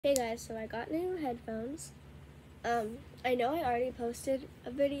Hey guys, so I got new headphones. I know I already posted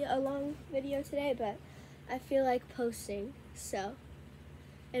a long video today, but I feel like posting,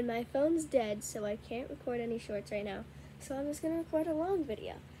 and my phone's dead, so I can't record any shorts right now. So I'm just gonna record a long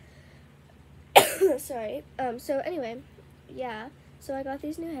video. Sorry. So anyway, yeah. So I got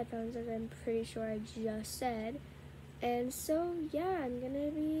these new headphones, as I'm pretty sure I just said. And so yeah, I'm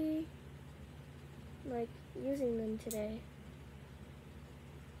gonna be like using them today.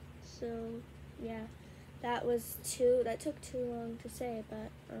 So yeah, that took too long to say,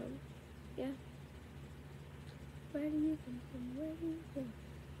 but yeah. Where do you come from? Where do you go?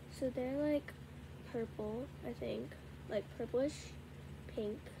 So they're like purple, I think, like purplish,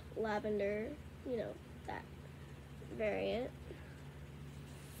 pink, lavender, that variant.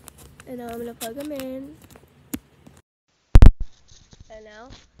 And now I'm gonna plug them in. And now,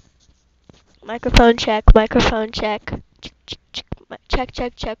 microphone check, microphone check. Check,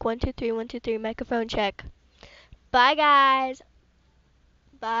 check, check. 1, 2, 3, 1, 2, 3, microphone check. Bye, guys.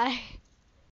 Bye.